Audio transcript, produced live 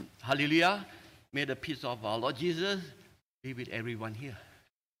Hallelujah. May the peace of our Lord Jesus be with everyone here.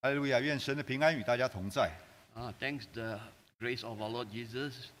 哈利路亚！愿神的平安与大家同在。Thanks the grace of our Lord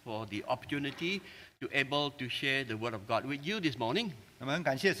Jesus for the opportunity to able to share the word of God with you this morning. 那么很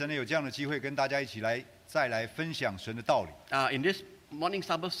感谢神呢，有这样的机会跟大家一起再来分享神的道理。In this morning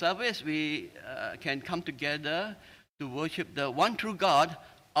Sabbath service, we can come together to worship the one true God,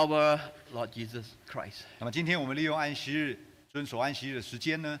 our Lord Jesus Christ. 那么今天我们利用安息日，遵守安息日的时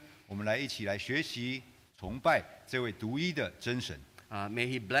间呢，我们一起来学习崇拜这位独一的真神。May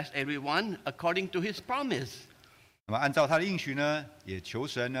He bless everyone according to His promise. 那么按照他的应许呢，也求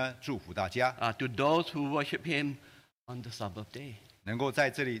神呢祝福大家。To those who worship Him on the Sabbath day. 能够在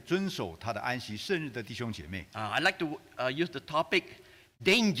这里遵守他的安息圣日的弟兄姐妹。I'd like to use the topic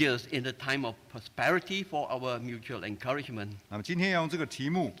dangers in the time of prosperity for our mutual encouragement. 那么今天要用这个题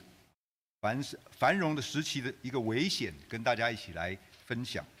目，繁荣的时期的一个危险，跟大家一起来分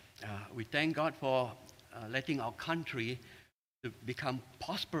享。We thank God for letting our country to become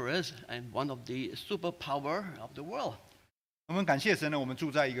prosperous and one of the superpower of the world. 我们感谢神呢，我们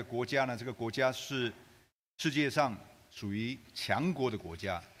住在一个国家呢，这个国家是世界上属于强国的国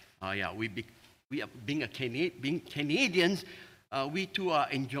家。We are being Canadians. We too are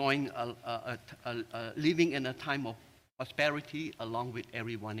enjoying living in a time of prosperity along with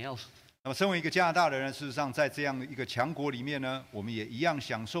everyone else. 那么，身为一个加拿大的人，事实上在这样一个强国里面呢，我们也一样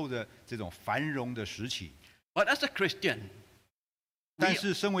享受着这种繁荣的时期。But as a Christian, 但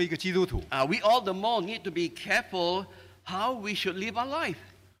是身为一个基督徒， we all the more need to be careful how we should live our life.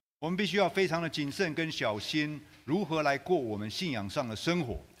 我们必须要非常的谨慎跟小心，如何来过我们信仰上的生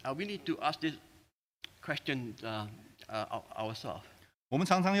活。We need to ask this question ourselves. 我们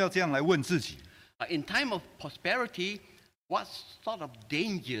常常要这样来问自己：In time of prosperity, what sort of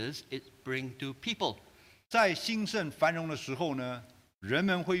dangers it bring to people? 在兴盛繁荣的时候呢，人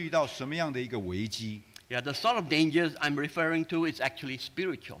们会遇到什么样的一个危机？ The sort of dangers I'm referring to is actually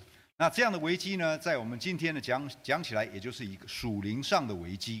spiritual. 那这样的危机呢，在我们今天的讲起来，也就是一个属灵上的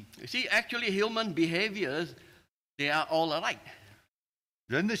危机。You see, actually, human behaviors they are all alike.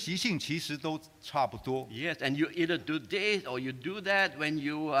 人的习性其实都差不多。Yes, and you either do this or you do that when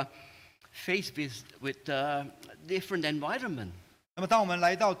you face with different environment. 那么，当我们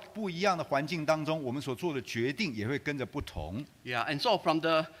来到不一样的环境当中，我们所做的决定也会跟着不同。And so from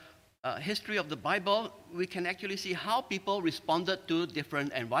the history of the Bible, we can actually see how people responded to different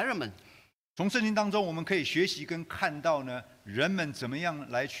environments. 从圣经当中，我们可以学习跟看到呢，人们怎么样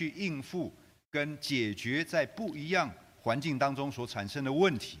来去应付跟解决在不一样环境当中所产生的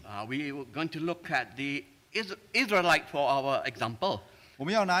问题。We were going to look at the Israelite for our example. 我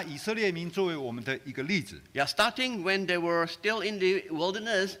们要拿以色列民作为我们的一个例子。Starting when they were still in the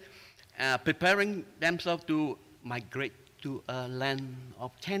wilderness, preparing themselves to migrate to a land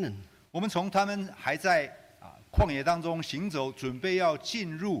of Canaan. 我们从他们还在旷野当中行走，准备要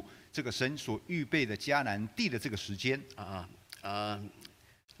进入这个神所预备的迦南地的这个时间。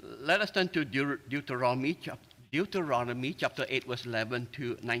Let us turn to Deuteronomy chapter 8, verse 11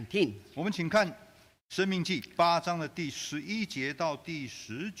 to 19. 我们请看申命记8章的第11节到第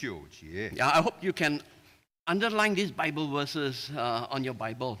19节。I hope you can underline these Bible verses on your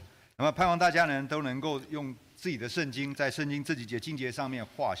Bible. 那么盼望大家呢都能够用自己的圣经，在圣经这几节经节上面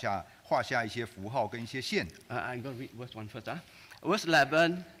画下一些符号跟一些线。I'm going to read verse 1 first. Verse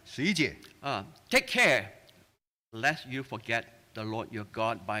 11. 11节。Take care, lest you forget the Lord your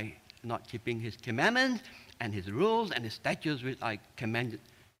God by not keeping His commandments and His rules and His statutes which I commanded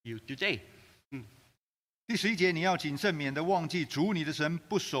you today. 第11节，你要谨慎，免得忘记主你的神，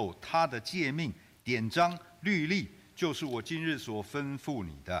不守他的诫命、典章、律例，就是我今日所吩咐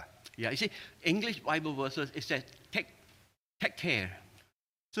你的。You see, English Bible verses it says take care.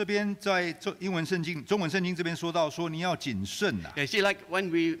 这边在中文圣经这边说到说你要谨慎呐。You see, like when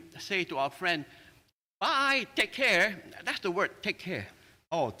we say to our friend, "Bye, take care," that's the word take care.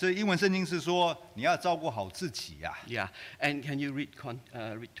 这英文圣经是说你要照顾好自己呀。And can you read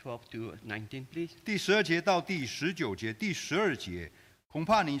 12 to 19, please? 第12节到第19节，第12节，恐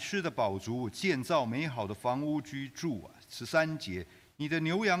怕你吃得饱足，建造美好的房屋居住啊。13节，你的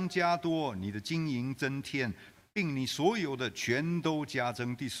牛羊加多，你的金银增添，并你所有的全都加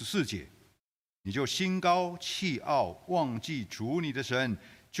增。第14节，你就心高气傲，忘记主你的神，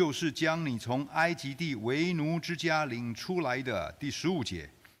就是将你从埃及地为奴之家领出来的。第15节，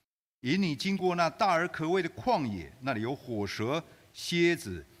引你经过那大而可畏的旷野，那里有火蛇、蝎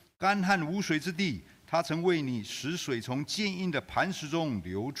子，干旱无水之地，他曾为你使水从坚硬的磐石中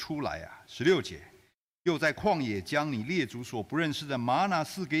流出来啊。16节，又在旷野将你列祖所不认识的玛纳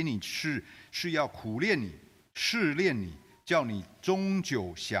赐给你吃，是要苦练你、试炼你，叫你终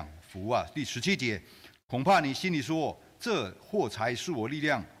久享福啊。第17节，恐怕你心里说，这货财是我力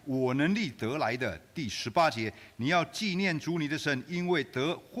量、我能力得来的。第18节，你要纪念主你的神，因为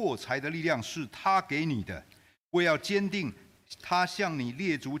得货财的力量是他给你的，为要坚定他向你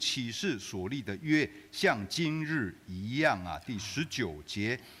列祖起誓所立的约，像今日一样啊。第19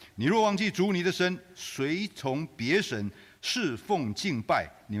节，你若忘记主你的神，随从别神侍奉敬拜，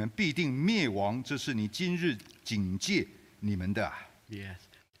你们必定灭亡。这是你今日警戒你们的。Yes.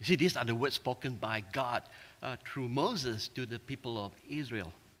 You see, these are the words spoken by God through Moses to the people of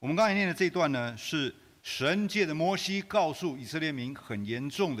Israel. 我们刚才念的这段呢，是神借着摩西告诉以色列民很严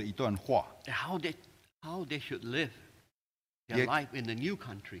重的一段话， How they should live their life in the new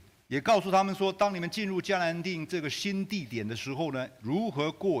country. 也告诉他们说，当你们进入迦南地这个新地点的时候呢，如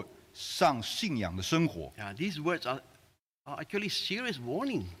何过上信仰的生活。These words are actually serious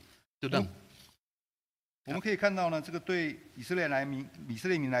warning to them. 我们可以看到呢，这个对以色列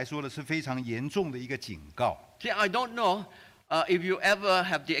民来说呢，是非常严重的一个警告。See, I don't know if you ever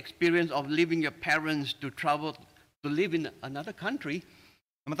have the experience of leaving your parents to travel to live in another country.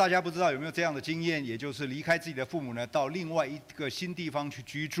 那么大家不知道有没有这样的经验，也就是离开自己的父母呢，到另外一个新地方去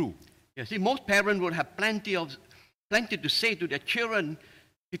居住。You see, most parents would have plenty to say to their children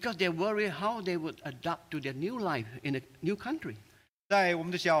because they worry how they would adapt to their new life in a new country. 在我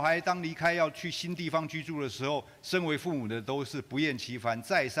们的小孩当离开要去新地方居住的时候，身为父母的都是不厌其烦，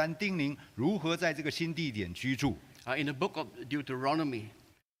再三叮咛如何在这个新地点居住。In the book of Deuteronomy,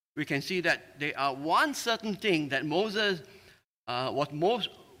 we can see that there are one certain thing that Moses was most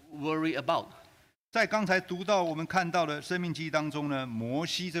worried about. 在刚才读到我们看到的生命记当中呢，摩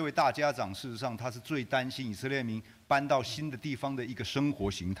西这位大家长，事实上他是最担心以色列民搬到新的地方的一个生活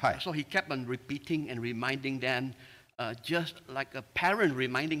形态。So he kept on repeating and reminding them, just like a parent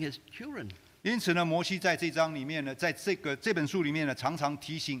reminding his children. 因此呢，摩西在这章里面呢，在这本书里面呢，常常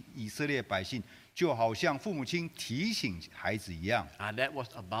提醒以色列百姓，就好像父母亲提醒孩子一样。That was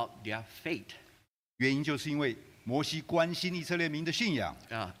about their faith. 原因就是因为摩西关心以色列民的信仰。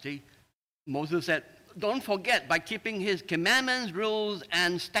Moses said, "Don't forget by keeping his commandments, rules,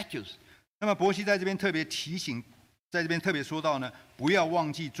 and statutes." 那么摩西在这边特别提醒，在这边特别说到呢，不要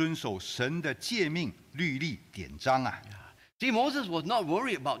忘记遵守神的诫命、律例、典章啊。See, Moses was not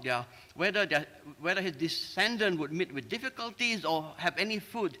worried about whether his descendant would meet with difficulties or have any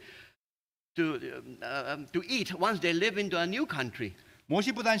food to eat once they live into a new country. 摩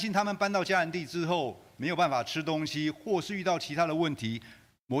西不担心他们搬到迦南地之后没有办法吃东西，或是遇到其他的问题。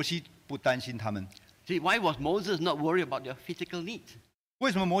摩西不担心他们。See, why was Moses not worried about their physical needs?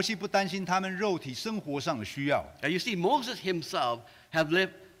 为什么摩西不担心他们肉体生活上的需要？ You see, Moses himself have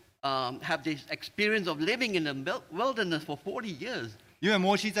this experience of living in the wilderness for 40 years. 因为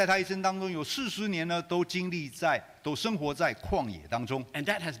摩西在他一生当中有40年呢，都生活在旷野当中。And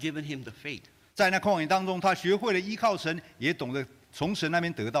that has given him the faith. 在那旷野当中，他学会了依靠神，也懂得从神那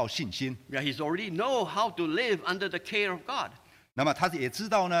边得到信心。He's already know how to live under the care of God. 那么他也知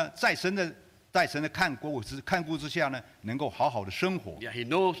道呢，在神的看顾之下呢，能够好好的生活。He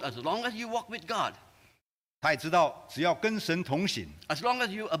knows as long as you walk with God, 他也知道，只要跟神同行， as long as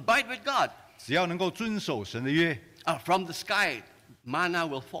you abide with God, 只要能够遵守神的约， from the sky, manna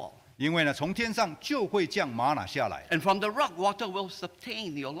will fall. 因为呢，从天上就会降玛瑙下来， And from the rock, water will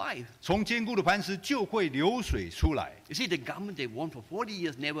sustain your life. 从坚固的磐石就会流水出来。You see, the garment they worn for 40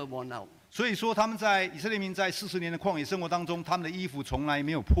 years never worn out. 所以说，以色列民在40年的旷野生活当中，他们的衣服从来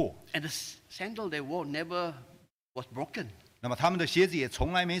没有破。And the sandal they wore never was broken. 那么他们的鞋子也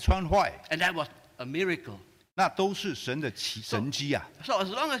从来没穿坏。 And that was a miracle. 那都是神的神迹啊。So as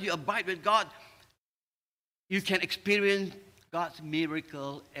long as you abide with God, you can experience God's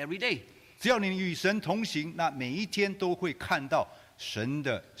miracle every day. 只要你与神同行，那每一天都会看到神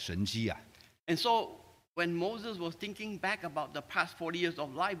的神迹啊。And so when Moses was thinking back about the past 40 years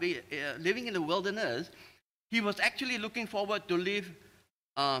of life living in the wilderness, he was actually looking forward to live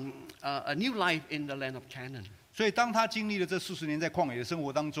a new life in the land of Canaan. 所以当他经历了这40年在旷野的生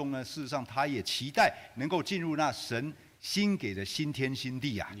活当中呢，事实上他也期待能够进入那神新给的新天新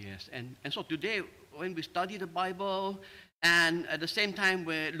地啊。Yes, and so today when we study the Bible and at the same time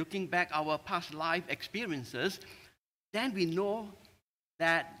we're looking back our past life experiences, then we know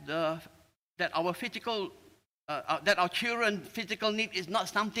that our children's physical need is not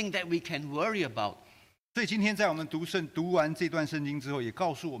something that we can worry about. 所以今天在我们读完这段圣经之后，也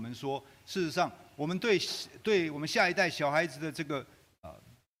告诉我们说，事实上我们对我们下一代小孩子的这个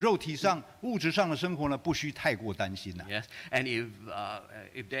肉体上、物质上的生活呢，不需太过担心了。Yes, and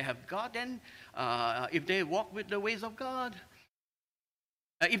if they have God, then if they walk with the ways of God,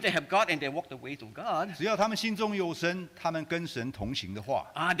 if they have God and they walk the ways of God, 只要他们心中有神，他们跟神同行的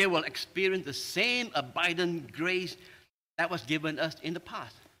话， they will experience the same abundant grace that was given us in the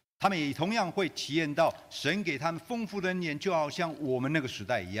past. 他们也同样会体验到神给他们丰富的恩典，就好像我们那个时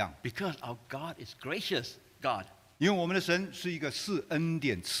代一样。Because our God is gracious God. 因为我们的神是一个赐恩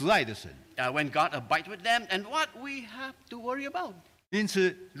典、慈爱的神。When God abides with them, and what we have to worry about. 因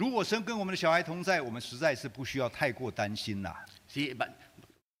此，如果神跟我们的小孩同在，我们实在是不需要太过担心啦。See, but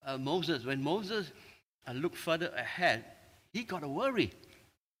when Moses looked further ahead, he got to worry.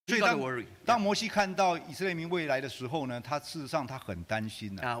 所 He 以 got to worry. 当摩西看到以色列民未来的时候呢，他事实上他很担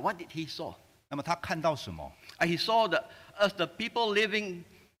心呐。What did he saw? 那么他看到什么？ He saw us the people living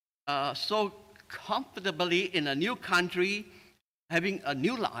so comfortably in a new country, having a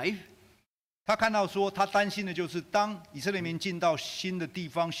new life. 他看到说，他担心的就是当以色列民进到新的地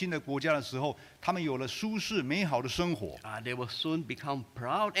方、新的国家的时候，他们有了舒适美好的生活， They will soon become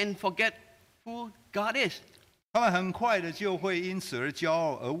proud and forget who God is. 他们很快的就会因此而骄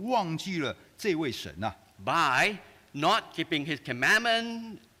傲，而忘记了这位神呐。By not keeping His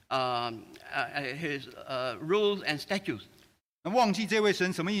commandments, His rules and statutes. 那忘记这位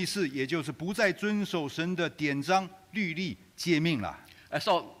神什么意思？也就是不再遵守神的典章、律例、诫命啦。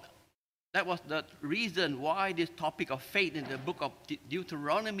So that was the reason why this topic of faith in the book of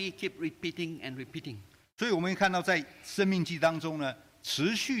Deuteronomy keep repeating and repeating. 所以我们看到在生命记当中呢，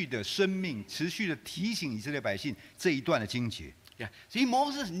持续的生命，持续的提醒以色列百姓这一段的经节。Yeah. See,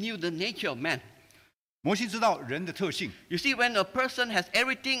 Moses knew the nature of man. 摩西知道人的特性， You see, when a person has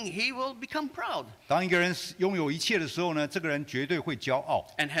everything, he will become proud. 当一个人拥有一切的时候呢，这个人绝对会骄傲，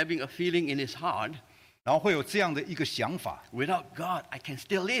 And having a feeling in his heart, 然后会有这样的一个想法： without God, I can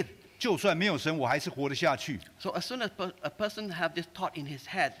still live. 就算没有神，我还是活得下去。 So as soon as a person have this thought in his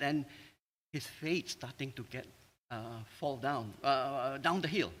head, then his faith starting to get fall down the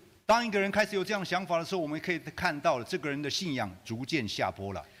hill. 当一个人开始有这样想法的时候，我们可以看到了这个人的信仰逐渐下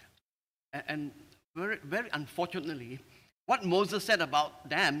坡了。 And very, very unfortunately, what Moses said about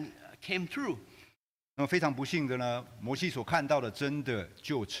them came true. 那么非常不幸的呢，摩西所看到的，真的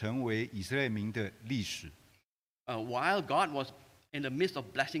就成为以色列民的历史。 While God was in the midst of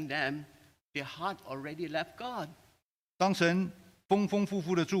blessing them, their heart already left God. 当神丰丰富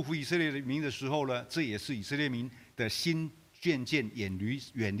富的祝福以色列民的时候呢，这也是以色列民的心渐渐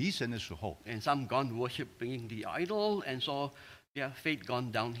远离神的时候。 And some gone worshiping the idol, and so their faith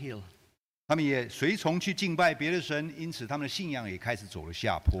gone downhill. 他们也随从去敬拜别的神，因此他们的信仰也开始走了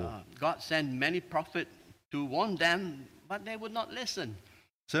下坡。 God sent many prophets to warn them, but they would not listen.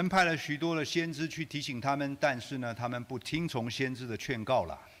 神派了许多的先知去提醒他们，但是呢，他们不听从先知的劝告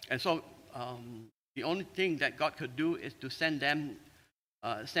了。 And so the only thing that God could do is to send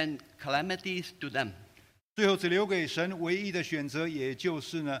calamities to them. 最后只留给神唯一的选择，也就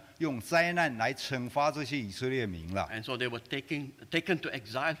是呢，用灾难来惩罚这些以色列民了。 And so they were taken to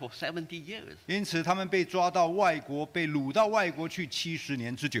exile for 70 years. 因此，他们被抓到外国，被掳到外国去70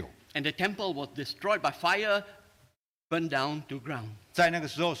年之久。 And the temple was destroyed by fire, burned down to ground. 在那个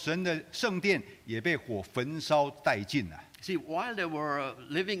时候，神的圣殿也被火焚烧殆尽了。 See, while they were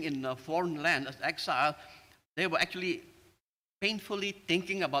living in a foreign land as exile, they were actually painfully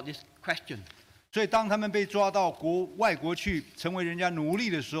thinking about this question. 所以，当他们被抓到外国去，成为人家奴隶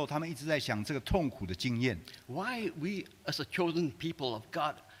的时候，他们一直在想这个痛苦的经验。 Why we, as a chosen people of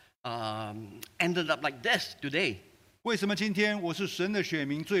God, ended up like this today? 为什么今天我是神的选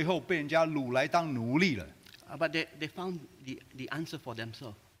民，最后被人家掳来当奴隶了？ But they found the answer for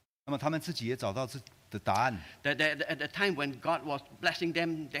themselves. 那么他们自己也找到自己的答案。 At the time when God was blessing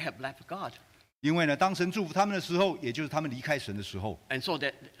them, they have left God. 因为呢，当神祝福他们的时候，也就是他们离开神的时候， And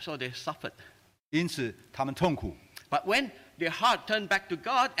so they suffered. 因此他们痛苦。 But when their heart turned back to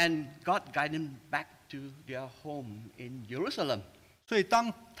God, and God guided them back to their home in Jerusalem. 所以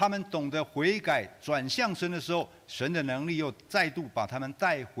当他们懂得悔改、转向神的时候，神的能力又再度把他们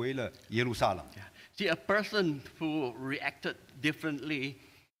带回了耶路撒冷。 See, a person who reacted differently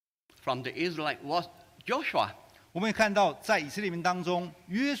from the Israelite was Joshua. 我们也看到，在以色列民当中，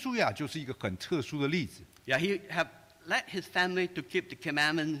约书亚就是一个很特殊的例子。 Yeah, he have led his family to keep the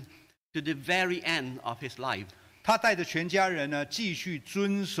commandments to the very end of his life. 他带着全家人呢，继续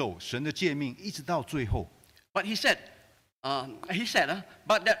遵守神的诫命，一直到最后。 But he said,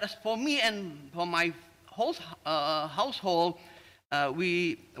 but that as for me and for my whole household,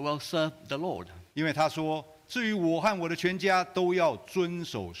 we will serve the Lord. 因为他说：“至于我和我的全家，都要遵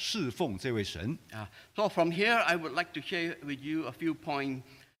守侍奉这位神。” So from here, I would like to share with you a few points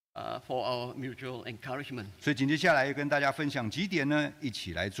for our mutual encouragement. 所以紧接下来要跟大家分享几点呢，一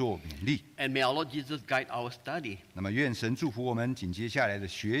起来做勉励。And may our Lord Jesus guide our study. 那么愿神祝福我们紧接下来的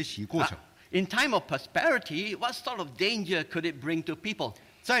学习过程。In time of prosperity, what sort of danger could it bring to people?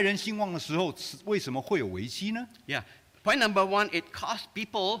 在人兴旺的时候，为什么会有危机呢？ Yeah. Point number one, it caused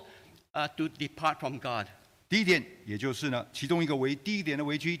people to depart from God. 第一点，也就是呢，其中一个第一点的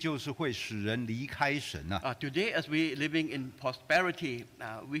危机，就是会使人离开神啊。Today, as we living in prosperity,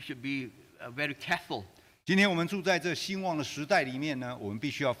 we should be very careful. 今天我们住在这兴旺的时代里面呢，我们必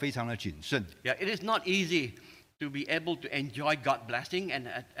须要非常的谨慎。Yeah, it is not easy to be able to enjoy God's blessing and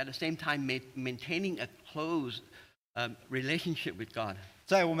at the same time maintaining a close relationship with God.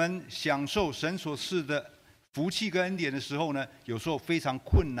 在我们享受神所赐的福气跟恩典的时候呢，有时候非常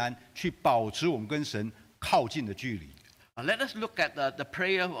困难去保持我们跟神靠近的距离。Let us look at the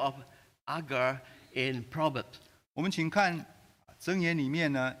prayer of Agar in Proverbs. 我们请看箴言里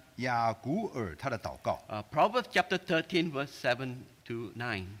面呢，雅古尔他的祷告。Proverbs chapter 13, verse 7 to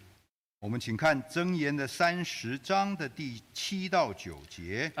 9. 我们请看箴言的30章的第7到9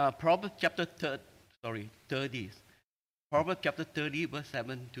节。Proverbs chapter 30. Proverbs chapter 30, verse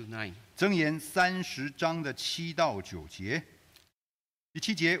 7 to 9. 箴言30章的7到9节。第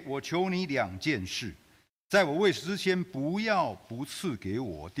7节，我求你2件事，在我未死之前，不要不赐给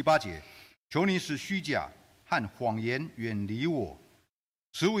我。第8节，求你使虚假和谎言远离我，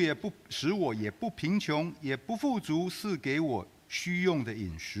使我也不贫穷，也不富足，赐给我虚用的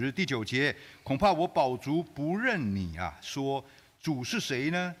饮食。第9节，恐怕我饱足不认你啊，说主是谁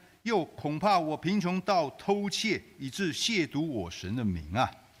呢？又恐怕我贫穷到偷窃，以致亵渎我神的名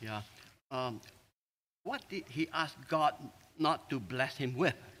啊。Yeah. What did he ask God not to bless him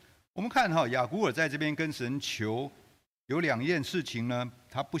with? 我们看雅古尔在这边跟神求，有2件事情呢，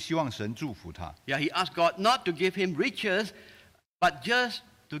他不希望神祝福他。Yeah, he asked God not to give him riches, but just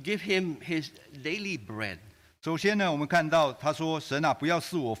to give him his daily bread. 首先呢，我们看到他说：“神啊，不要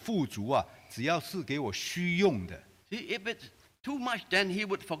赐我富足啊，只要赐给我虚用的。” See, if it's too much, then he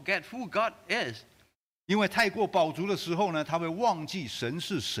would forget who God is. 因为太过饱足的时候呢，他会忘记神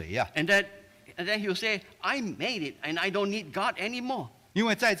是谁啊。And then he'll say, I made it and I don't need God anymore. 因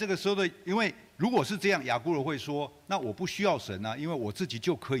为在这个时候因为如果是这样，雅古尔会说：“那我不需要神啊，因为我自己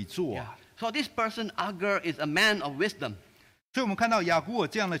就可以做啊。” So this person, Agar, is a man of wisdom. 所以我们看到雅古尔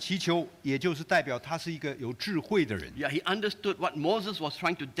这样的祈求，也就是代表他是一个有智慧的人。Yeah, he understood what Moses was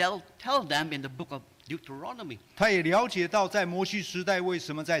trying to tell them in the book of Deuteronomy. 他也了解到，在摩西时代，为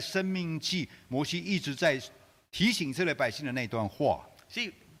什么在申命记，摩西一直在提醒以色列百姓的那段话。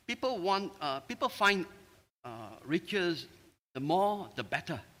See, people find riches, the more the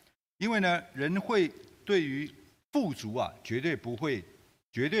better. 因为呢，人会对于富足啊，绝对不会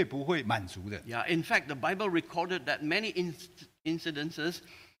满足的。Yeah, in fact, the Bible recorded that many incidences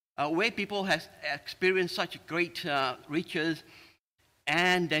where people has experienced such great riches,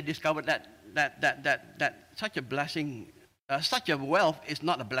 and they discovered that such a blessing, such a wealth is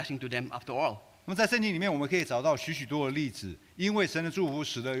not a blessing to them after all. 那么在圣经里面，我们可以找到许多的例子，因为神的祝福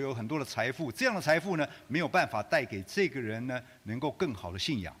使得有很多的财富，这样的财富呢，没有办法带给这个人呢，能够更好的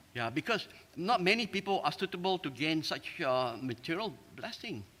信仰。Yeah, because not many people are suitable to gain such material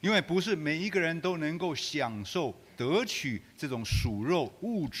blessing. 因为不是每一个人都能够享受得取这种属肉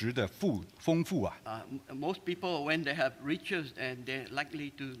物质的丰富啊。Most people, when they have riches, and they're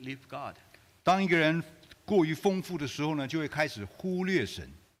likely to leave God. 当一个人过于丰富的时候呢，就会开始忽略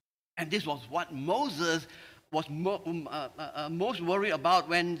神。And this was what Moses was most worried about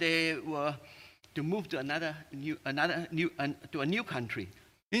when they were to move to a new country.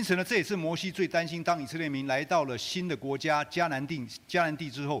 因此呢，这也是摩西最担心，当以色列民来到了新的国家迦南地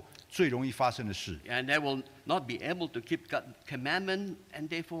之后，最容易发生的事。And they will not be able to keep God's commandment, and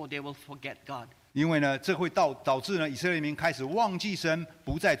therefore they will forget God. 因为呢，这会导致呢，以色列民开始忘记神，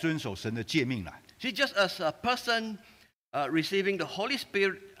不再遵守神的诫命了。See, just as a person receiving the Holy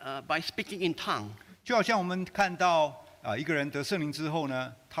Spirit by speaking in tongue. 就好像我们看到一个人得圣灵之后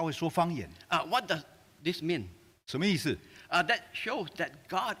呢，他会说方言。What does this mean? 什么意思？ That shows that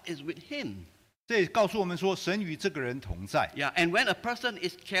God is with him. 这也告诉我们说，神与这个人同在。Yeah, and when a person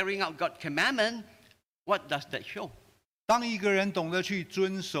is carrying out God's commandment, what does that show? 当一个人懂得去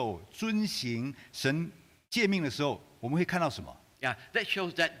遵行神诫命的时候，我们会看到什么？ Yeah, that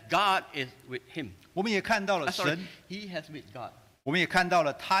shows that God is with him. 我们也看到了神， he has with God. 我们也看到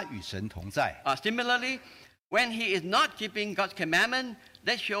了他与神同在。Similarly, when he is not keeping God's commandment,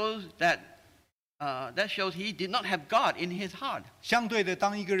 that shows he did not have God in his heart. 相对的，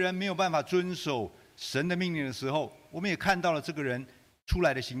当一个人没有办法遵守神的命令的时候，我们也看到了这个人出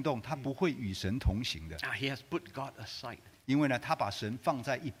来的行动，他不会与神同行的。He has put God aside. 因为呢，他把神放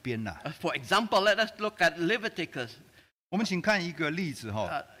在一边了。For example, let us look at Leviticus. 我们请看一个例子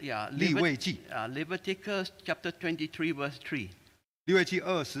哈，利未记。Leviticus chapter 23, verse 3. 利未记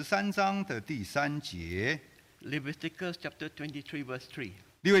23章的第3节。Leviticus chapter 23, verse 3.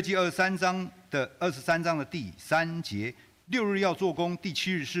 利未记23章的第3节：6日要做工，第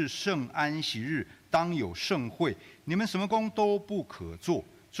7日是圣安息日，当有盛会。你们什么工都不可做，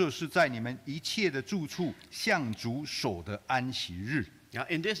这是在你们一切的住处向主守的安息日。Now,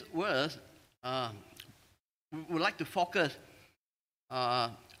 in this verse, we would like to focus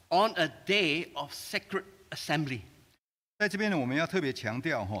on a day of sacred assembly. 在这边呢，我们要特别强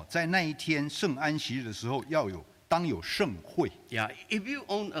调哈，在那一天圣安息日的时候，当有盛会。Yeah, if you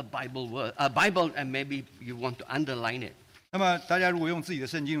own a Bible, and maybe you want to underline it. 那么大家如果用自己的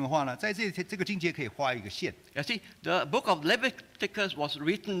圣经的话呢，在这个经节可以画一个线。You see, the book of Leviticus was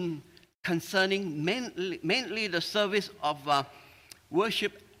written concerning mainly the service of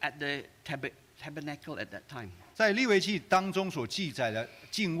worship at the tabernacle at that time. 在利未记当中所记载的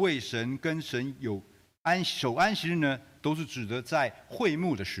敬畏神跟神有守安息日呢，都是指的在会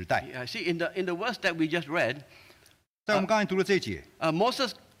幕的时代。Yeah, see, in the verse that we just read, 在我们刚才读的这一节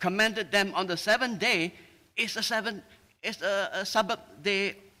Moses commanded them on the seventh day. It's a Sabbath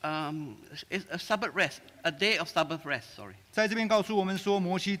day. It's a Sabbath rest, a day of Sabbath rest. Sorry. 在这边告诉我们说，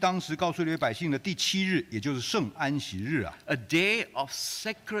摩西当时告诉这些百姓的第7日，也就是圣安息日啊。A day of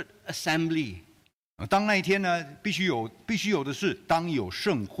sacred assembly. 当那一天呢，必须有的是当有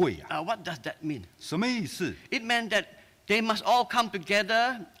盛会啊。What does that mean? 什么意思？ It meant that they must all come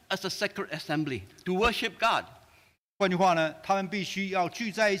together as a sacred assembly to worship God. 换句话呢，他们必须要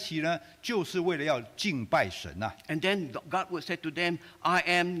聚在一起呢，就是为了要敬拜神呐。And then God would say to them, "I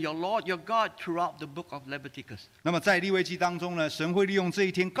am your Lord, your God," throughout the book of Leviticus. 那么在利未记当中呢，神会利用这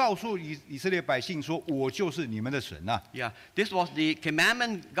一天告诉以色列百姓说：“我就是你们的神呐。” Yeah, this was the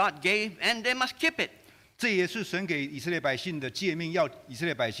commandment God gave, and they must keep it. 这也是神给以色列百姓的诫命，要以色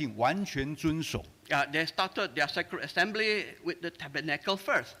列百姓完全遵守。They started their sacred assembly with the tabernacle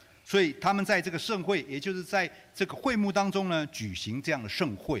first. 所以他们在这个盛会，也就是在这个会幕当中呢，举行这样的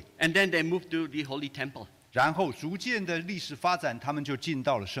盛会。And then they moved to the holy temple. 然后逐渐的历史发展，他们就进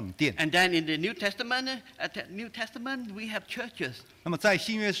到了圣殿。And then in the New Testament, we have churches. 那么在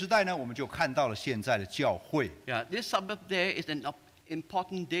新约时代呢，我们就看到了现在的教会。Yeah, this Sabbath day is an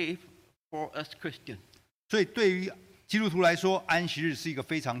important day for us Christians. 所以对于基督徒来说，安息日是一个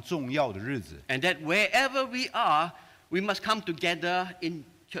非常重要的日子。And that wherever we are, we must come together in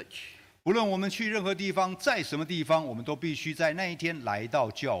church. 不论我们去任何地方，在什么地方，我们都必须在那一天来到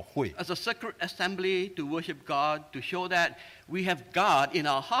教会。As a sacred assembly to worship God, to show that we have God in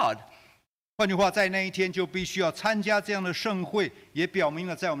our heart. 换句话，在那一天就必须要参加这样的盛会，也表明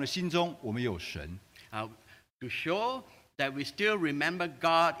了在我们的心中，我们有神。To show that we still remember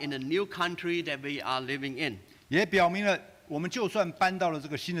God in the new country that we are living in. 也表明了我们就算搬到了这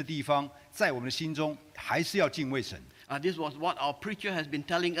个新的地方，在我们的心中还是要敬畏神。This was what our preacher has been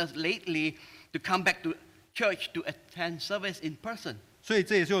telling us lately, to come back to church to attend service in person. 所以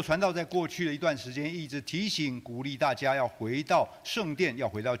这也是传道在过去的一段时间一直提醒鼓励大家要回到圣殿，要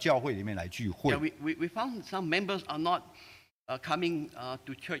回到教会里面来聚会。Yeah, we found some members are not coming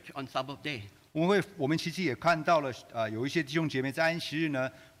to church on Sabbath day. 我们其实也看到了有一些弟兄姐妹在安息日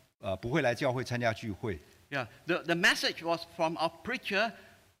呢不会来教会参加聚会。Yeah, the message was from our preacher,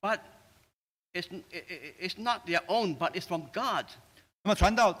 but it's not their own, but it's from God. 那么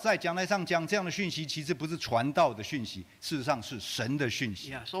传道在讲台上讲这样的讯息，其实不是传道的讯息，事实上是神的讯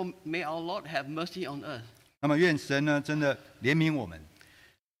息。Yeah, so may our Lord have mercy on us. 那么愿神呢真的怜悯我们。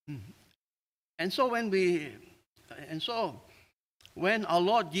And so when our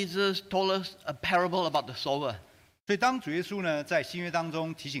Lord Jesus told us a parable about the sower. 所以当主耶稣呢在新约当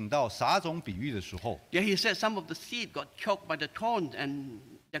中提醒到撒种比喻的时候， Yeah, he said some of the seed got choked by the thorns and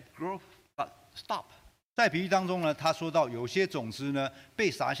the growth got stopped. 在比喻当中呢，他说到有些种子呢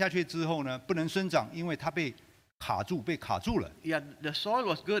被撒下去之后呢不能生长，因为它被卡住了。Yeah, the soil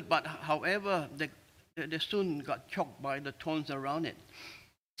was good, but however, they soon got choked by the thorns around it.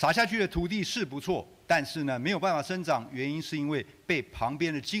 撒下去的土地是不错，但是呢没有办法生长，原因是因为被旁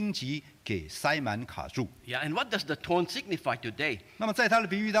边的荆棘给塞满卡住。Yeah, and what does the thorn signify today? 那么在他的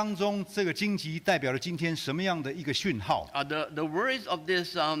比喻当中，这个荆棘代表了今天什么样的一个讯号？ The words of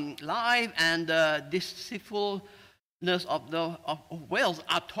this life and the deceitfulness of whales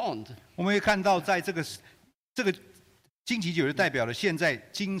are thorns. 我们会看到，在这个荆棘就是代表了现在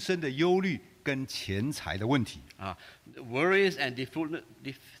今生的忧虑跟钱财的问题。The worries and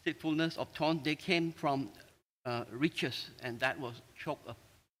deceitfulness of thorns, they came from riches, and that was choke a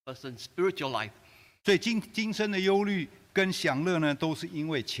person's spiritual life. 所以今生的忧虑跟享乐呢，都是因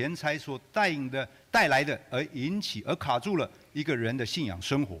为钱财所带来的而引起而卡住了一个人的信仰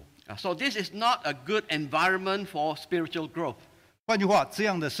生活。So this is not a good environment for spiritual growth. 换句话，这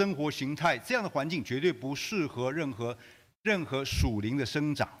样的生活形态、这样的环境，绝对不适合任何属灵的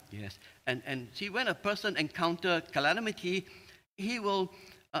生长。Yes, and see, when a person encounters calamity,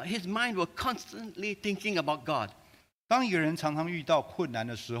 his mind will constantly thinking about God. 当一个人常常遇到困难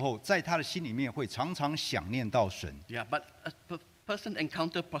的时候，在他的心里面会常常想念到神。Yeah, but a person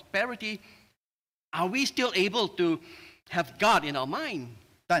encounter prosperity, are we still able to have God in our mind?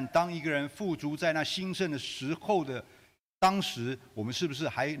 但当一个人富足在那兴盛的时候的当时，我们是不是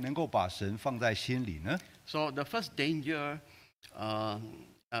还能够把神放在心里呢？ So the first danger,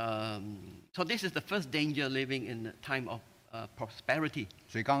 so this is the first danger living in a time of prosperity.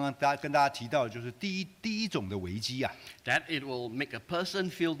 所以刚刚跟大家提到的就是第一种的危机啊， That it will make a person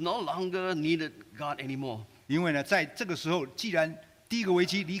feel no longer needed God anymore. 因为呢，在这个时候，既然第一个危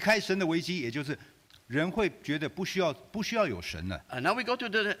机离开神的危机，也就是人会觉得不需要有神了。Now we go to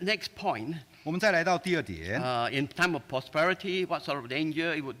the next point. 我们再来到第二点， In time of prosperity, what sort of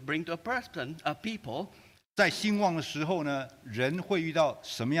danger it would bring to a people? 在兴旺的时候呢，人会遇到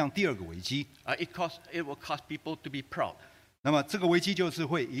什么样第二个危机？ It will cause people to be proud. 那么这个危机就是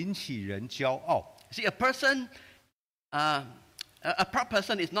会引起人骄傲。See, a proud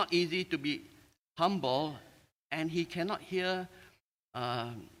person is not easy to be humble, and he cannot hear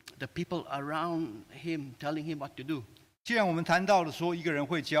the people around him telling him what to do. 既然我们谈到了说一个人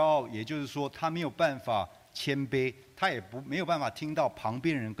会骄傲，也就是说他没有办法谦卑，他也没有办法听到旁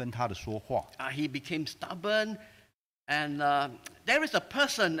边人跟他的说话。He became stubborn, and there is a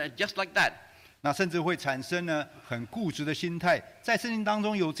person just like that. 那甚至会产生呢很固执的心态，在圣经当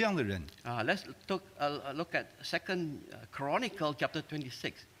中有这样的人。Let's look at 2 Chronicle chapter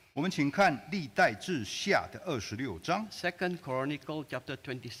 26. 我们请看历代志下的26章。2 Chronicle chapter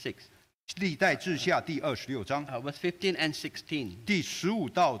 26. 历代志下第26章 verse 15 and 16. 第15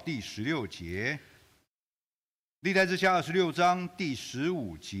到第16节。历代志下26章第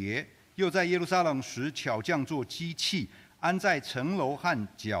15节，又在耶路撒冷时巧匠做机器，安在城楼和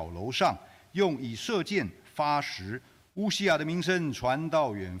角楼上，用以射箭发石。乌西亚的名声传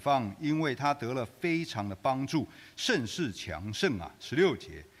到远方，因为他得了非常的帮助，甚是强盛啊。16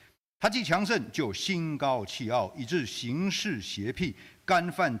节，他既强盛，就心高气傲，以致行事邪僻，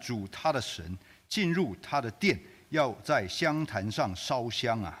干犯主他的神，进入他的殿，要在香坛上烧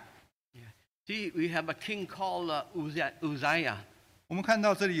香啊。See, we have a king called Uzziah. 我们看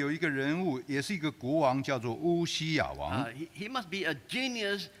到这里有一个人物，也是一个国王，叫做乌西亚王。He must be a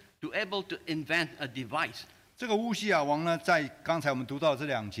genius to able to invent a device. 这个乌西亚王呢，在刚才我们读到这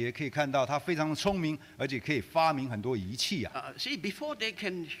2节，可以看到他非常的聪明，而且可以发明很多仪器啊。See, before they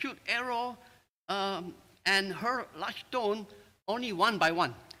can shoot arrow and hurl large stone, only one by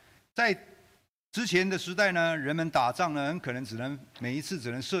one. 在之前的时代呢，人们打仗呢，很可能每一次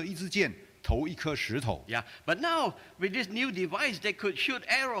只能射一支箭，投一颗石头。Yeah, but now with this new device, they could shoot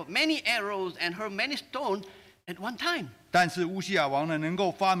many arrows, and hurl many stones at one time. 但是乌西亚王呢，能够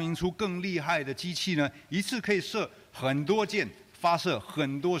发明出更厉害的机器呢，一次可以射很多箭，发射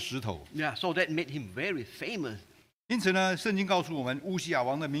很多石头。Yeah, so that made him very famous. 因此呢，圣经告诉我们，乌西亚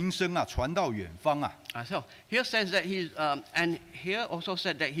王的名声啊，传到远方啊。So here says that and here also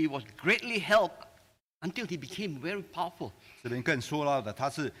said that he was greatly helped until he became very powerful. 这边更说到的，他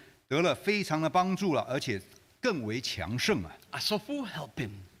是得了非常的帮助了，而且更为强盛啊。So who helped him?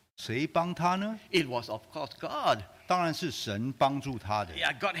 谁帮他呢？ It was of course God. 当然是神帮助他的。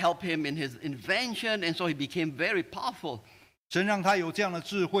Yeah, God helped him in his invention, and so he became very powerful. 神让他有这样的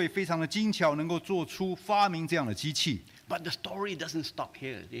智慧，非常的精巧，能够做出发明这样的机器。But the story doesn't stop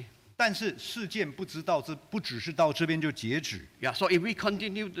here. See? 但是事件不只是到这边就截止。Yeah, so if we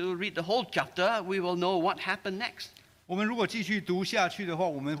continue to read the whole chapter, we will know what happened next. 我们如果继续读下去的话，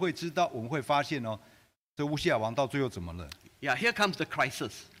我们会发现哦，这乌西亚王到最后怎么了？ Yeah, here comes the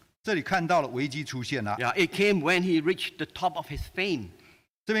crisis. 这里看到了危机出现了。Yeah, it came when he reached the top of his fame.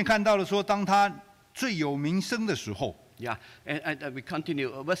 这边看到了说，当他最有名声的时候。Yeah, and we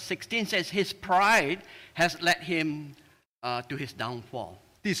continue. Verse 16 says, his pride has led him to his downfall.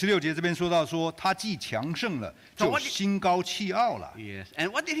 第16节这边说到说，他既强盛了，就心高气傲了。Yes,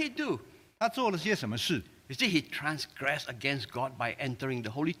 and what did he do? 他做了些什么事？ You see, he transgressed against God by entering the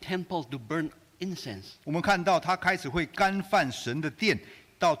holy temple to burn incense. 我们看到他开始会干犯神的殿，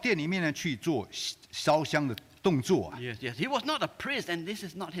到殿里面呢去做烧香的动作啊。Yes, he was not a priest, and this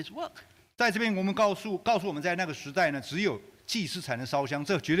is not his work. 在这边，我们告诉我们在那个时代呢，只有祭司才能烧香，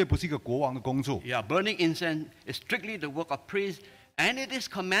这绝对不是一个国王的工作。Yeah, burning incense is strictly the work of priests, and it is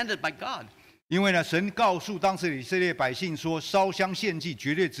commanded by God. 因为呢，神告诉当时的以色列百姓说，烧香献祭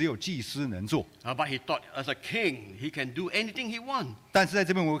绝对只有祭司能做。But he thought as a king, he can do anything he wants. 但是在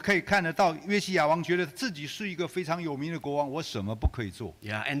这边我可以看得到，约西亚王觉得自己是一个非常有名的国王，我什么不可以做？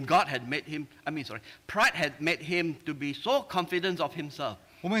 Yeah, and God had made him, pride had made him to be so confident of himself.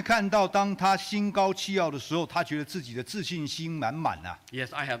 我们看到，当他心高气傲的时候，他觉得自己的自信心满满啊。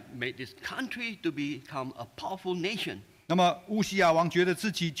Yes, I have made this country to become a powerful nation. 那么乌西亚王觉得自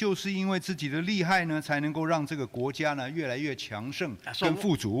己就是因为自己的厉害呢，才能够让这个国家呢越来越强盛跟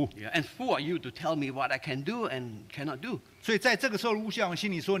富足。Yeah, and who are you to tell me what I can do and cannot do? 所以在这个时候，乌西亚王心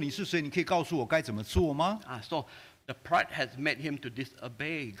里说：“你是谁？你可以告诉我该怎么做吗？” So the pride has made him to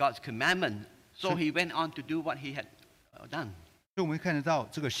disobey God's commandment. So he went on to do what he had done. 所以我们看得到，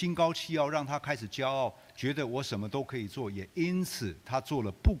这个心高气傲让他开始骄傲，觉得我什么都可以做，也因此他做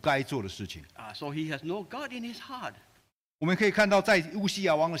了不该做的事情。So he has no God in his heart. 我们可以看到，在乌西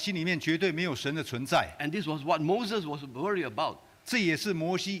亚王的心里面绝对没有神的存在。And this was what Moses was worried about. 这也是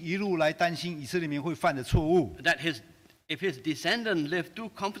摩西一路来担心以色列民会犯的错误。That if his descendants lived too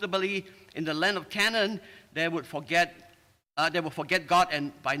comfortably in the land of Canaan, they would forget God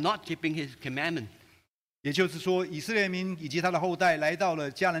and by not keeping His commandment. 也就是说，以色列民以及他的后代来到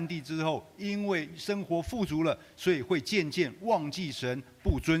了迦南地之后，因为生活富足了，所以会渐渐忘记神，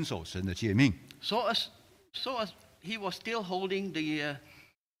不遵守神的诫命。So as he was still holding the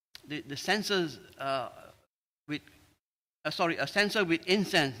censers a censer with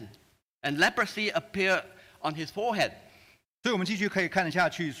incense, and leprosy appeared on his forehead. 所以我们继续可以看得下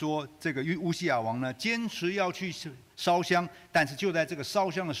去，说这个乌西亚王呢，坚持要去烧香，但是就在这个烧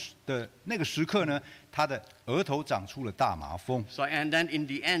香的那个时刻呢，他的额头长出了大麻风。So and then in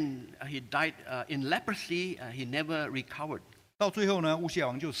the end, he died in leprosy. He never recovered. 到最后呢，乌西亚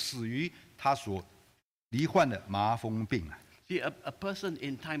王就死于他所罹患的麻风病啊。See, a person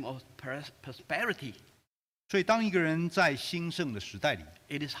in time of prosperity, 所以当一个人在兴盛的时代里，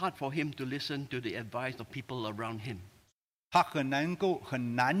 it is hard for him to listen to the advice of people around him. 他很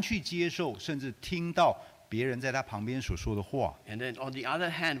难去接受，甚至听到别人在他旁边所说的话。And then on the other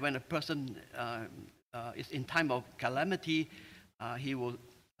hand, when a person is in time of calamity, he will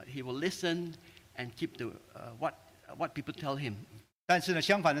listen and keep what people tell him. 但是呢，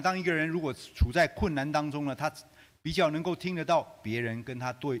相反的，当一个人如果处在困难当中呢，他比较能够听得到别人跟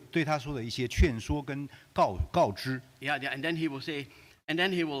他对他说的一些劝说跟告知。Yeah, and then he will say, and then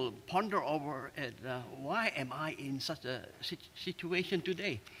he will ponder over it. Why am I in such a situation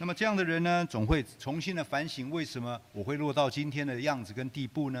today? 那么这样的人呢，总会重新的反省，为什么我会落到今天的样子跟地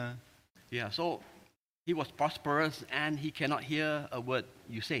步呢？ Yeah, so he was prosperous and he cannot hear a word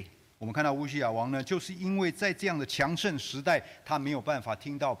you say. 我们看到乌西亚王呢，就是因为在这样的强盛时代，他没有办法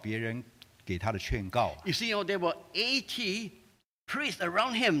听到别人给他的劝告。You see, there were 80 priests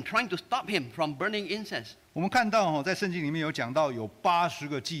around him trying to stop him from burning incense. 我们看到在圣经里面有讲到，有80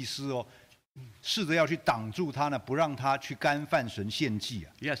个祭司试着要去挡住他呢，不让他去干犯神献祭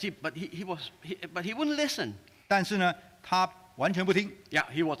啊。Yeah, see, but he wouldn't listen. 但是呢，他完全不听。Yeah,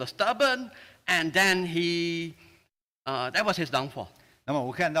 he was stubborn, and then that was his downfall. 那么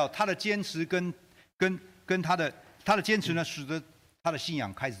我看到他的坚持跟他的坚持呢，使得他的信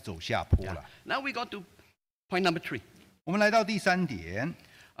仰开始走下坡了。Now we go to point number 3. 我们来到第3点。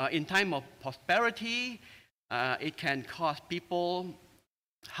In time of prosperity, it can cause people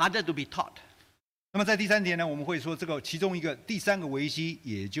harder to be taught. 那么在第3点呢，我们会说这个其中一个第3个危机，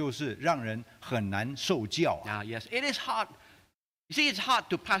也就是让人很难受教。Yes, it is hard. You see, it's hard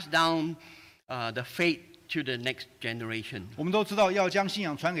to pass down the faith to the next generation. 我们都知道，要将信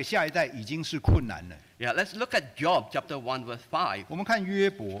仰传给下一代已经是困难了。Yeah, let's look at Job chapter 1 verse 5. 我们看约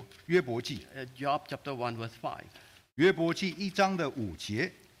伯记。Job chapter 1 verse 5. 约伯记1章的5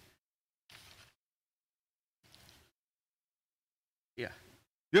节。Yeah.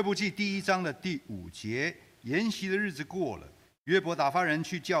 约伯记第1章的第5节，筵席的日子过了，约伯打发人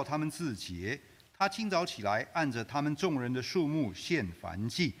去叫他们自洁。他清早起来，按着他们众人的数目献燔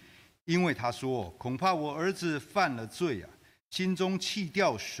祭，因为他说：“恐怕我儿子犯了罪啊，心中弃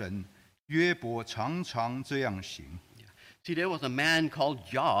掉神。”约伯常常这样行。See, there was a man called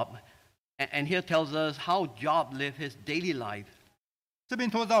Job, and here tells us how Job lived his daily life. 这边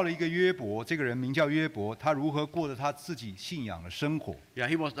拖到了一个约伯，这个人名叫约伯，他如何过着他自己信仰的生活。Yeah,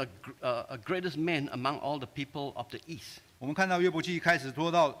 he was the greatest man among all the people of the East. 我们看到约伯记开始拖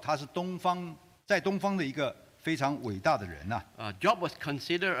到他是在东方的一个非常伟大的人呐。Job was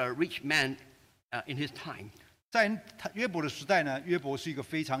considered a rich man in his time. 在约伯的时代呢，约伯是一个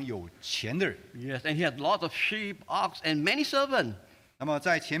非常有钱的人。Yes, and he had lots of sheep, ox, and many servants. 那么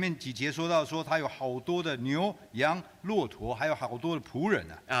在前面几节说到说他有好多的牛、羊、骆驼，还有好多的仆人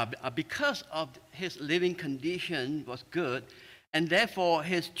啊。Because of his living condition was good, and therefore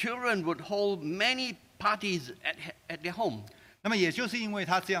his children would hold many parties at their home. 那么也就是因为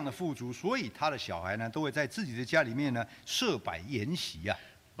他这样的富足，所以他的小孩呢都会在自己的家里面呢设摆筵席啊。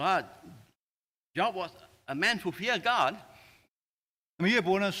But Job was a man who feared God. 那么约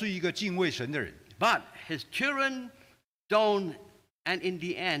伯呢是一个敬畏神的人， But his children don't, and in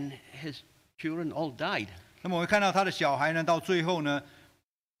the end, his children all died. 那么我们看到他的小孩呢，到最后呢，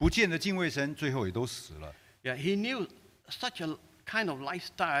不见得敬畏神，最后也都死了。Yeah, he knew such a kind of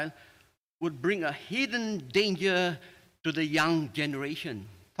lifestyle would bring a hidden danger to the young generation.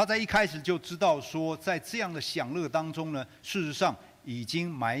 他在一开始就知道说，在这样的享乐当中呢，事实上已经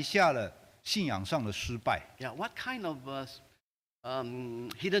埋下了信仰上的失败。Yeah, what kind of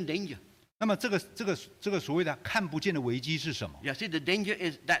hidden danger? 那么这个所谓的看不见的危机是什么？ Yeah, see, the danger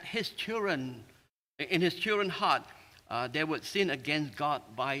is that his children, in his children's heart, they would sin against God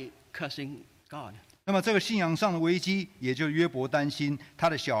by cursing God. 那么这个信仰上的危机，也就是约伯担心他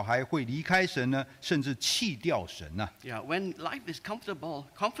的小孩会离开神呢，甚至弃掉神呐。Yeah, when life is comfortable,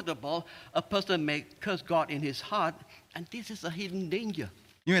 a person may curse God in his heart, and this is a hidden danger.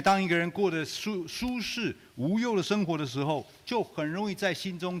 因为当一个人过得舒适无忧的生活的时候，就很容易在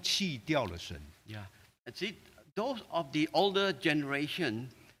心中弃掉了神。Yeah, see, those of the older generation,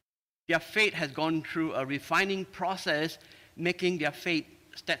 their faith has gone through a refining process, making their faith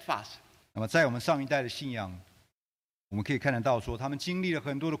steadfast. 那么在我们上一代的信仰，我们可以看得到说，他们经历了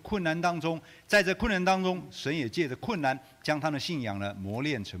很多的困难当中，在这困难当中，神也借着困难将他们的信仰呢磨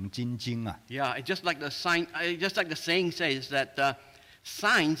练成精金啊。Yeah, just like the saying says that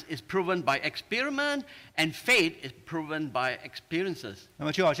science is proven by experiment, and faith is proven by experiences. 那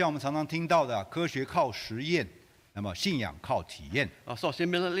么就好像我们常常听到的，科学靠实验，那么信仰靠体验。So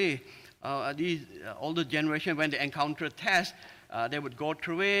similarly, these older generation, when they encounter tests, they would go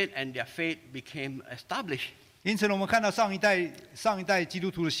through it, and their faith became established. 因此呢，我们看到上一代基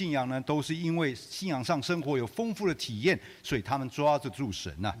督徒的信仰呢，都是因为信仰上生活有丰富的体验，所以他们抓得住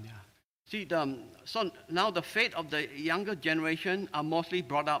神呐。See, so now the faith of the younger generation are mostly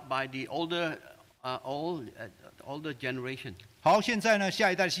brought up by the older generation. 好，现在呢，下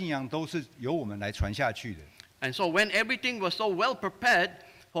一代信仰都是由我们来传下去的。And so when everything was so well prepared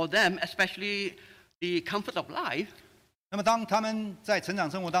for them, especially the comfort of life, 那么当他们在成长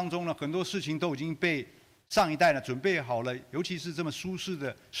生活当中呢，很多事情都已经被上一代呢准备好了，尤其是这么舒适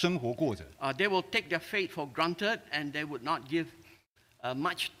的生活过着。they will take their faith for granted, and they would not give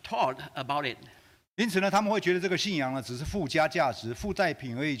much thought about it. 因此呢，他们会觉得这个信仰呢只是附加价值、附带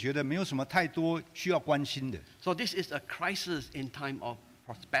品而已，觉得没有什么太多需要关心的。So this is a crisis in time of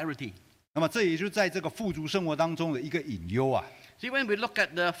prosperity. 那么这也就是在这个富足生活当中的一个隐忧啊。See, when we look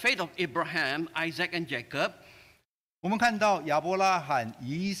at the faith of Abraham, Isaac, and Jacob, 我们看到亚伯拉罕、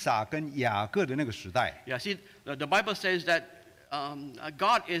以撒跟雅各的那个时代。Yeah, see, the Bible says that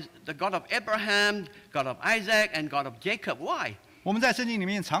God is the God of Abraham, God of Isaac, and God of Jacob. Why? 我们在圣经里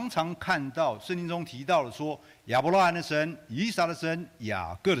面常常看到，圣经中提到了说亚伯拉罕的神、以撒的神、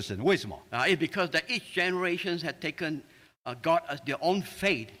雅各的神，为什么？ It's because that each generation had taken God as their own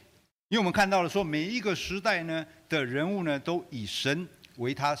faith. 因为我们看到了说，每一个时代呢的人物呢，都以神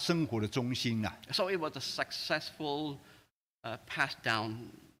为他生活的中心啊。So it was a successfully passed down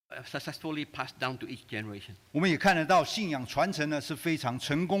to each generation. 我们也看得到，信仰传承呢是非常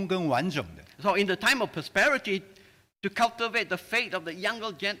成功跟完整的。 So in the time of prosperity, to cultivate the faith of the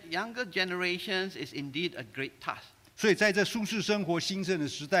younger generations is indeed a great task. 所以在这舒适生活兴盛的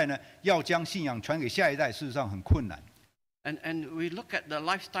时代呢，要将信仰传给下一代，事实上很困难。And we look at the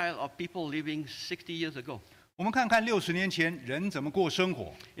lifestyle of people living 60 years ago. 我们看看60年前人怎么过生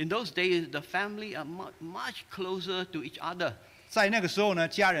活。 In those days, the family are much closer to each other. 在那个时候呢，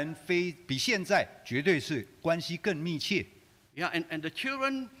家人比现在绝对是关系更密切。 Yeah, and the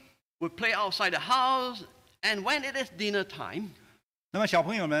children would play outside the house, and when it is dinner time, 那么小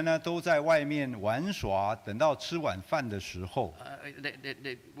朋友们呢，都在外面玩耍，等到吃晚饭的时候，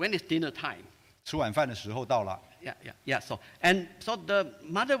 when it's dinner time. 吃晚饭的时候到了。Yeah. So the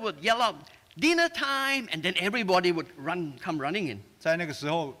mother would yell out, "Dinner time!" and then everybody would come running in. 在那个时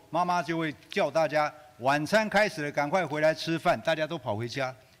候，妈妈就会叫大家晚餐开始了，赶快回来吃饭，大家都跑回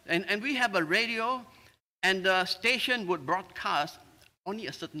家。And we have a radio, and the station would broadcast only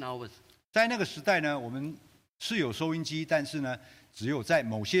at certain hours. 在那个时代呢，我们是有收音机，但是呢，只有在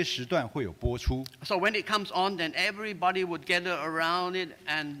某些时段会有播出。So when it comes on, then everybody would gather around it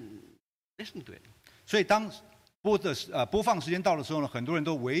and listen to it. 所以当播放时间到的时候呢，很多人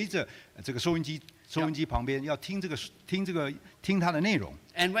都围着这个收音机旁边要听它的内容。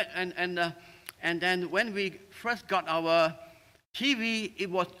And then when we first got our TV, it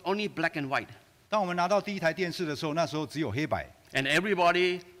was only black and white. 当我们拿到第一台电视的时候，那时候只有黑白。And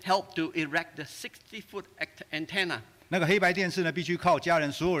everybody helped to erect the 60-foot antenna. 那个黑白电视呢，必须靠家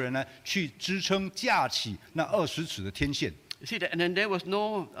人所有人呢去支撑架起那20尺的天线。You see that, and then there was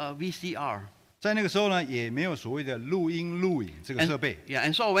no VCR. 在那个时候呢，也没有所谓的录影这个设备。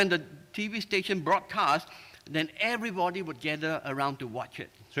And so when the TV station broadcast, then everybody would gather around to watch it.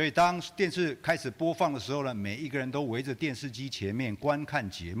 所以当电视开始播放的时候呢，每一个人都围着电视机前面观看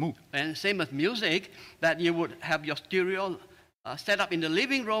节目。And same as music, that you would have your stereo set up in the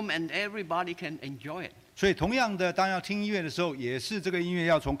living room, and everybody can enjoy it. 所以同样的，当要听音乐的时候，也是这个音乐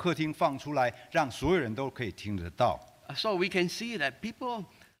要从客厅放出来，让所有人都可以听得到。So we can see that people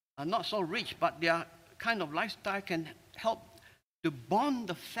are not so rich, but their kind of lifestyle can help to bond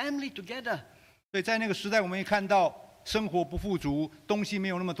the family together. 所以在那个时代，我们也看到生活不富足，东西没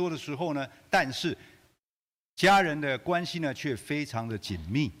有那么多的时候呢，但是家人的关系呢却非常的紧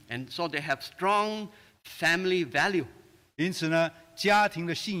密。And so they have strong family value. 因此呢，家庭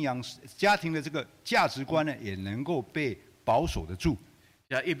的信仰、家庭的这个价值观呢，也能够被保守得住。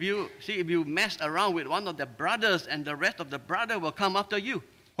Yeah, if you mess around with one of the brothers, and the rest of the brother will come after you.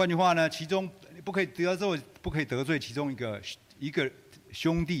 换句话呢，其中不可以得罪其中一个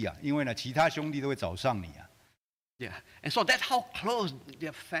兄弟啊，因为呢，其他兄弟都会找上你啊。Yeah, and so that's how close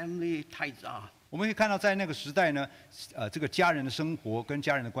their family ties are. 我们可以看到，在那个时代呢，这个家人的生活跟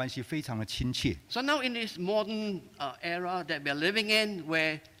家人的关系非常的亲切。So now in this modern era that we're living in,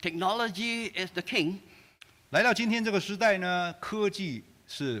 where technology is the king, 来到今天这个时代呢，科技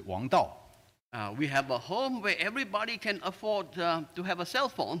是王道。we have a home where everybody can afford to have a cell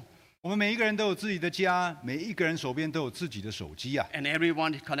phone. 我们每一个人都有自己的家，每一个人手边都有自己的手机啊。And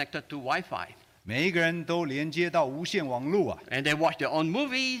everyone is connected to Wi-Fi. 每一个人都连接到无线网络啊。And they watch their own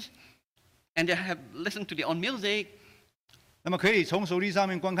movies, and they have listened to their own music. 那么可以从手机上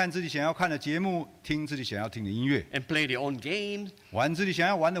面观看自己想要看的节目，听自己想要听的音乐， And play their own games, 玩自己想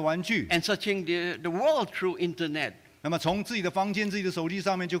要玩的玩具。 and searching the world through internet. 那么从自己的房间、自己的手机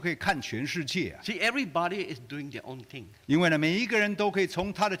上面就可以看全世界啊。See, everybody is doing their own thing. 因为呢，每一个人都可以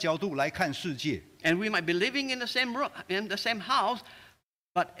从他的角度来看世界。And we might be living in the same room, in the same house,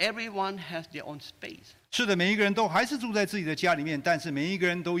 but everyone has their own space. 是的，每一个人都还是住在自己的家里面，但是每一个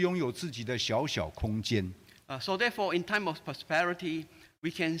人都拥有自己的小小空间。So therefore, in time of prosperity, we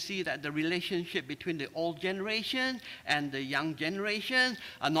can see that the relationship between the old generation and the young generation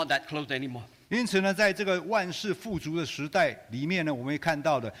are not that close anymore. 因此呢，在这个万事富足的时代里面呢，我们会看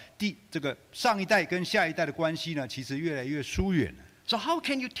到的这个上一代跟下一代的关系呢，其实越来越疏远了。So how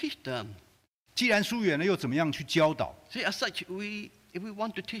can you teach them? 既然疏远了，又怎么样去教导？ See, as such, if we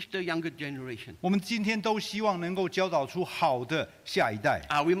want to teach the younger generation, 我们今天都希望能够教导出好的下一代。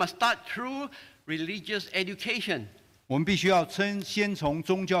we must start through religious education, 我们必须要先从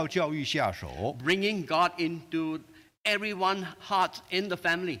宗教教育下手， bringing God into everyone's hearts in the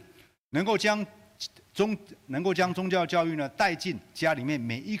family. 能够将宗教教育呢带进家里面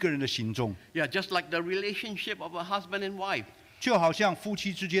每一个人的心中。 Yeah, just like the relationship of a husband and wife. 就好像夫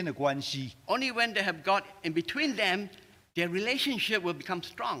妻之间的关系， Only when they have God in between them, their relationship will become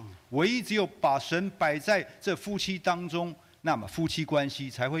strong. 唯一只有把神摆在这夫妻当中，那么夫妻关系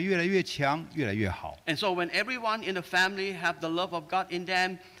才会越来越强，越来越好。 And so when everyone in the family have the love of God in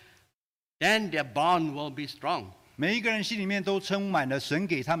them, then their bond will be strong. 每一个人心里面都充满了神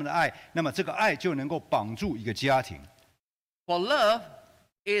给他们的爱，那么这个爱就能够绑住一个家庭。 For love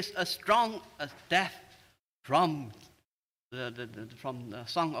is as strong as death, from the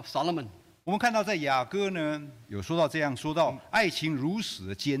Song of Solomon. 我们看到在雅歌呢有说到爱情如死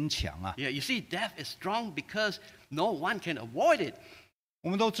的坚强啊。 Yeah, you see, death is strong because no one can avoid it. 我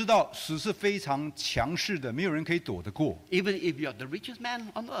们都知道死是非常强势的，没有人可以躲得过。 Even if you're the richest man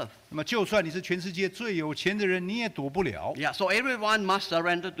on earth. 那么就算你是全世界最有钱的人，你也躲不了。 Yeah, so everyone must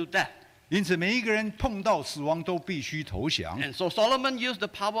surrender to death. 因此，每一个人碰到死亡都必须投降。 And so Solomon used the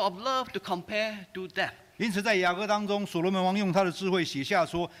power of love to compare to death. 因此，在雅歌当中，所罗门王用他的智慧写下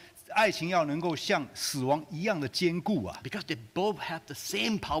说，爱情要能够像死亡一样的坚固啊。 Because they both have the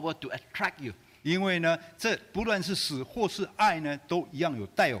same power to attract you. 因为呢，这不论是死或是爱呢，都一样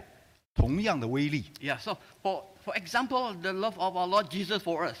带有同样的威力。 Yeah, so for example, the love of our Lord Jesus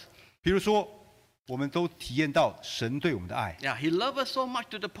for us. 比如说，我们都体验到神对我们的爱。 Yeah, He loved us so much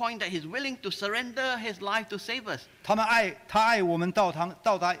to the point that He's willing to surrender His life to save us. 他爱我们到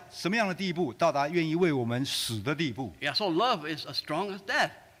达什么样的地步？到达愿意为我们死的地步。 Yeah, so love is as strong as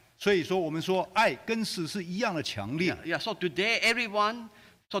death. 所以说，我们说爱跟死是一样的强烈。 Yeah, so today everyone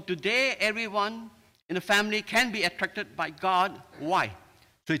in the family can be attracted by God. Why?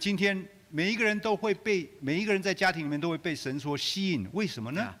 所以今天每一个人在家庭里面都会被神所吸引，为什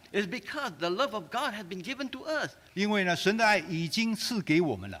么呢？ It's because the love of God has been given to us, 因为呢，神的爱已经赐给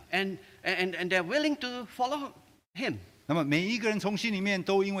我们了。 and they're willing to follow Him, 那么每一个人从心里面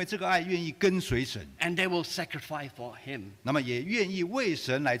都因为这个爱愿意跟随神， and they will sacrifice for Him. 那么也愿意为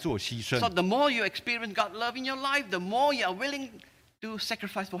神来做牺 So 牲。 the more you experience God's love in your life, the more you are willing to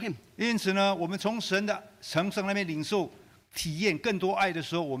sacrifice for Him. 因此呢，我们从神那边领受体验更多爱的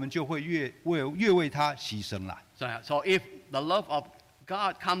时候，我们就会越为他牺牲了。 So if the love of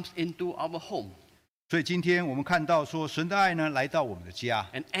God comes into our home 所以今天我们看到说，神的爱呢来到我们的家，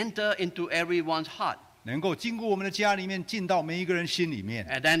 and enter into everyone's heart, 能够经过我们的家里面，进到每一个人心里面。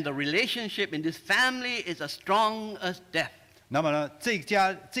 and then the relationship in this family is as strong as death. 那么呢，这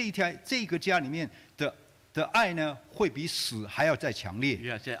个家里面的爱呢，会比死还要再强烈。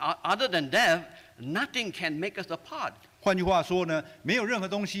 Yes, other than death, nothing can make us apart. 换句话说呢，没有任何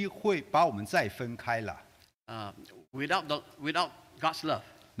东西会把我们再分开了。 Without God's love.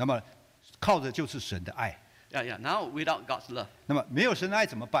 那么靠的就是神的爱。 Yeah. Now without God's love, 那么没有神的爱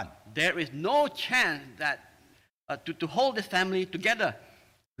怎么办？ there is no chance that to hold this family together.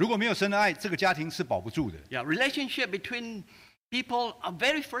 如果没有神的爱，这个家庭是保不住的。 Yeah, relationship between people are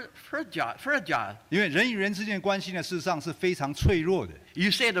very fragile. 因为人与人之间的关系呢，事实上是非常脆弱的。 You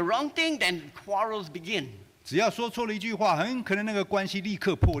say the wrong thing, then quarrels begin. 只要说错了一句话，很可能那个关系立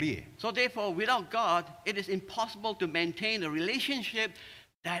刻破裂。 So therefore, without God, it is impossible to maintain a relationship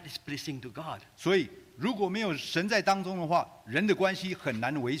that is pleasing to God. 所以，如果没有神在当中的话，人的关系很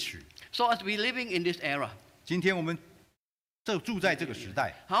难维持。 So as we living in this era, 今天我们住在这个时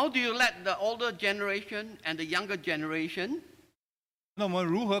代， how do you let the older generation and the younger generation, 那我们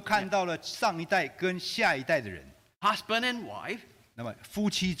如何看到了上一代跟下一代的人？ husband and wife, 那么夫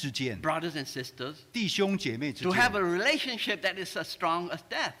妻之间、 brothers and sisters, 弟兄姐妹之 to have 间， a relationship that is as strong as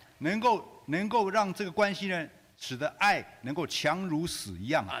death? 能够让这个关系呢，使得爱能够强如死一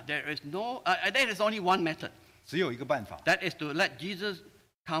样啊！ There is only one method. 只有一个办法， That is to let Jesus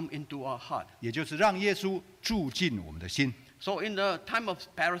come into our heart. 也就是让耶稣住进我们的心。 So in the time of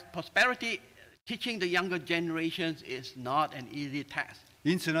prosperity, teaching the younger generations is not an easy task.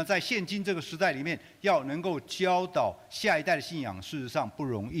 因此呢，在现今这个时代里面，要能够教导下一代的信仰，事实上不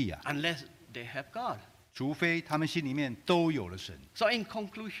容易啊。 Unless they have God. 除非他们心里面都有了神。 So in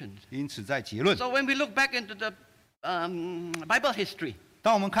conclusion, 因此在结论， so when we look back into the Bible history,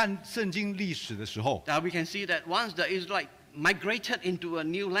 当我们看圣经历史的时候， we can see that once the Israelites migrated into a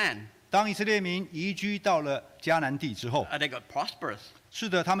new land, 当以色列民移居到了迦南地之后， they got prosperous. 是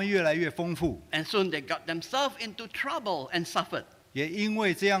的，他们越来越丰富， And soon they got themselves into trouble and suffered. 也因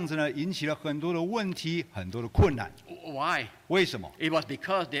为这样子呢，引起了很多的问题，很多的困难。 Why? 为什么？ It was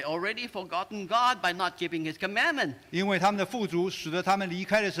because they already forgotten God by not keeping His commandment. 因为他们的富足，使得他们离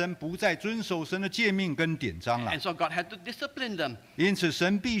开了神，不再遵守神的诫命跟典章了 And。so God had to discipline them 因此，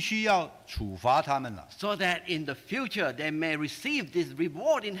神必须要处罚他们了。 so that in the future they may receive this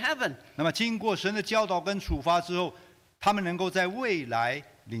reward in heaven. 那么，经过神的教导跟处罚之后，他们能够在未来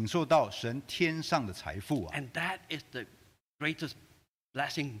领受到神天上的财富啊！ And that is the greatest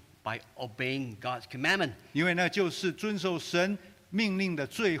blessing by obeying God's commandment. 因为那就是遵守神命令的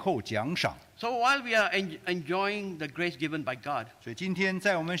最后奖赏。 So while we are enjoying the grace given by God, 所以今天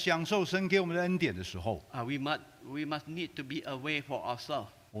在我们享受神给我们的恩典的时候， we must need to be aware for ourselves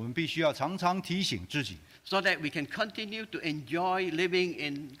我们必须要常常提醒自己， so that we can continue to enjoy living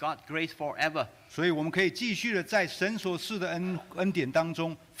in God's grace forever. 所以我们可以继续的在神所赐的恩典当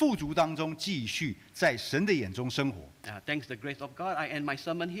中、富足当中，继续在神的眼中生活。 Thanks the grace of God, I end my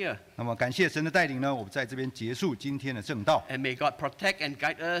sermon here. 那么感谢神的带领呢，我们在这边结束今天的正道。 And may God protect and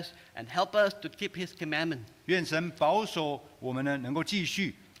guide us and help us to keep His commandment. 愿神保守我们呢，能够继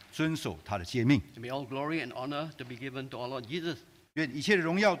续遵守他的诫命。 May all glory and honor to be given to our Lord Jesus. 愿一切的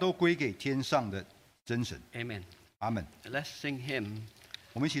荣耀都归给天上的真神。 Amen. 阿门。 Let's sing hymn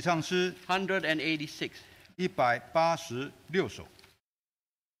我们一起唱诗186. 186首。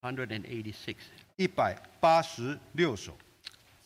 186. 186首。